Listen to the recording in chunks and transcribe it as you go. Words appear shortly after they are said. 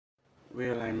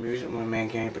Real life music, my man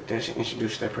Game Production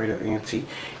introduced that Predator NT.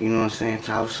 You know what I'm saying?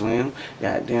 Top Slim.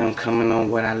 Goddamn coming on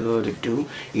what I love to do.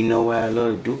 You know what I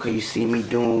love to do, cause you see me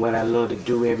doing what I love to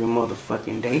do every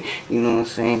motherfucking day. You know what I'm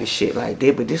saying? And shit like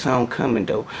that. But this homecoming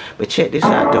though. But check this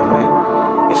out though,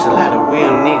 man. It's a lot of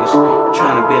real niggas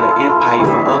trying to build an empire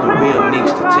for other real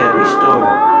niggas to tell their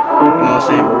story. You know what I'm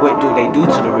saying? But what do they do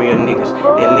to the real niggas?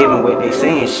 They living what they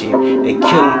saying shit. They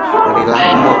kill them or they lock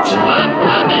them up shit.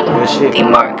 Real shit.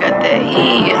 D-Mark got that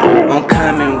heat. I'm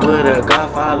coming with a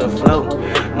Godfather flow.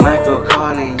 Michael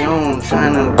Corleone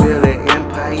trying to build an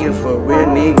empire for real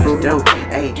niggas though.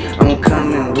 Hey, I'm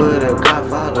coming with a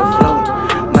Godfather flow.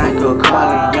 Michael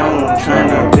Corleone trying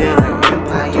to build an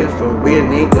empire for real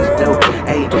niggas though.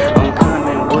 Hey, I'm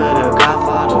coming with a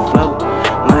Godfather flow.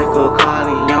 Michael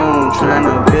Corleone trying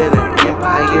to build an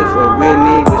empire for real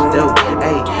niggas though.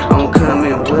 Hey, I'm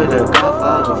coming with a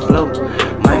Godfather flow.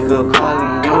 Michael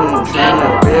Corleone trying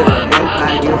to build an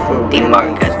empire for real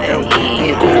niggas though.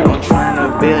 Hey, I'm trying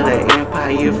to build an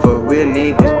empire for real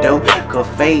niggas though. Cause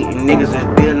fake niggas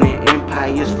is building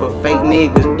empires for fake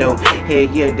niggas though.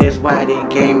 Hell yeah, that's why the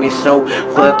game is so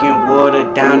fucking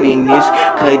watered down in this.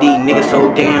 Cause these niggas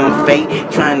so damn fake,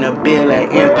 trying to build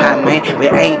an empire, man,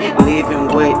 but ain't living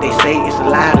what they say. It's a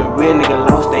lot of real niggas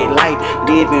lost their life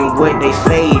living what they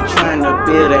say, trying to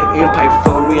build an empire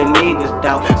for real niggas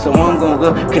dog. So I'm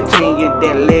gonna continue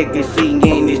that legacy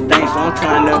in this thing. So I'm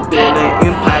trying to build an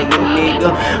empire,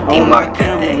 nigga. On my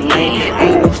camera, man.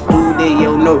 Ain't no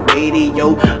studio, no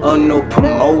radio, or no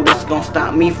promoters gonna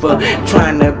stop me for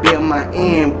trying to build my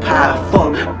empire.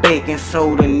 Fuck baking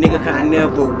soda, nigga, cause I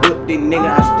never whipped it, nigga.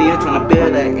 I'm still trying to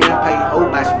build an empire.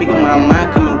 Hope I speak my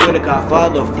mind, coming with a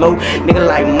Godfather flow. Nigga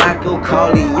like Michael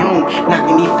Corleone,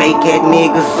 knocking these fake ass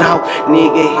niggas out.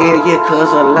 Nigga, hell yeah,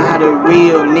 cause a lot of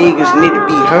real niggas need to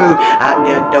be heard out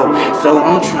there though. So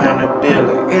I'm trying to build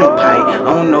an empire. I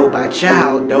don't know about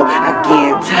y'all though. I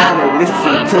get tired of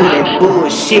listening to that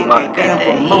bullshit that damn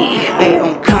promote. Hey,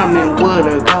 I'm coming with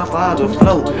a Godfather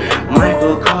flow.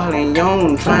 Michael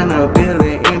Corleone trying to build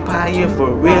an empire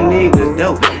for real niggas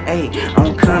though. Hey,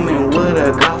 I'm coming with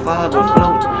a Godfather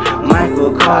flow.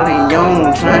 Michael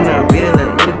Corleone trying to build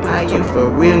an empire for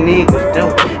real niggas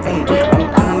though. Hey,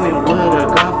 I'm coming with a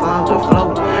Godfather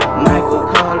flow. Michael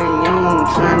Corleone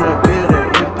trying to build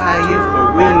an empire for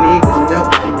real niggas though.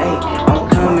 Hey, I'm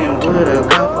coming with a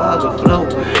Godfather flow.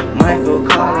 Michael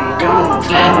Corleone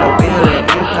trying to build an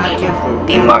empire for real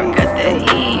D-Mark niggas got that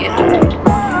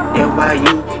heat. that's why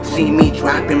you see me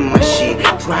dropping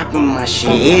my shit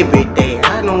every day.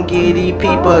 I don't give these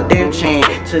people damn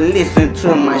chance to listen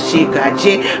to my shit. Cause I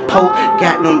just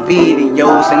got them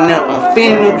videos and now I'm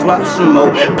finna drop some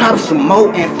more, pop some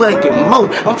more and fucking more.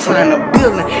 I'm trying to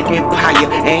build an empire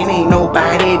and ain't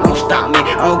nobody gonna stop me.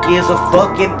 I don't give a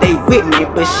fuck if they with me,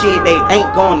 but shit, they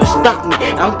ain't gonna stop me.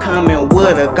 I'm coming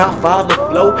with a Godfather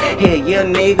flow. Hell yeah,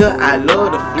 nigga, I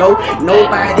love the flow.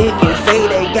 Nobody can say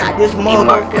they got this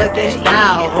motherfucking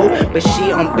style, ho. But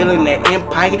shit, I'm building that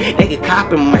empire. They can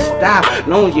copy my style.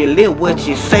 Long as you live what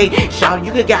you say, shout,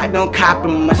 you can goddamn copy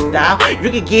my style. You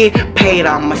can get paid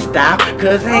on my style,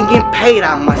 cause I ain't getting paid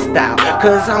on my style.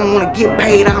 Cause I don't wanna get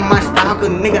paid on my style. Cause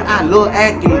nigga, I love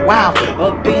acting wild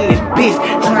up in this bitch,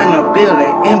 trying to build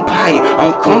an empire.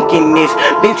 I'm conking this,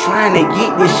 been trying to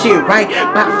get this shit right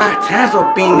about 5 times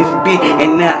up in this bitch,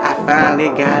 and now I finally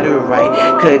got it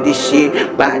right. Cause this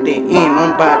shit about to end,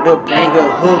 I'm about to bring a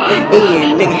hook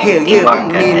in. Nigga, hell yeah,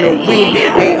 I'm in the wind.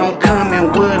 Hey, I'm coming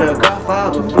with a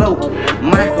Godfather flow.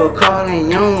 Michael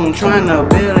Corleone trying to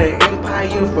build an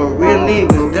empire for real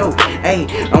niggas though. Hey,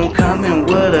 I'm coming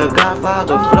with a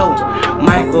Godfather flow.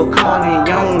 Michael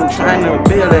Corleone trying to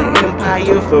build an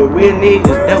empire for real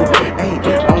niggas though. Hey,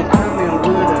 I'm coming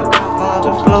with a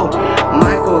Godfather flow.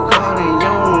 Michael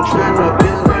Corleone trying to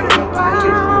build an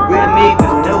empire for real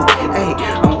niggas though. Hey,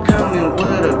 I'm coming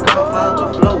with a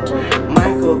Godfather flow.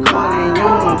 Michael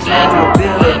Corleone trying to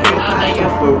build an empire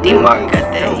for real D-Mark got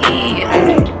niggas that though. heat.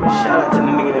 Hey, shout out to the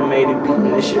nigga that made it beat,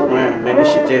 man. This shit rhyme, man.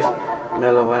 This shit just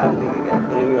mellow out, nigga.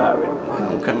 Goddamn, you already know how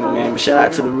I'm coming, man. But shout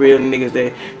out to the real niggas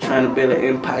that trying to build an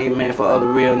empire, man, for other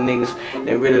real niggas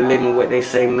that really living what they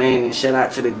say, man. And shout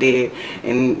out to the dead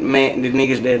and man, the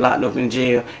niggas that locked up in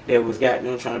jail that was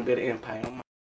goddamn trying to build an empire.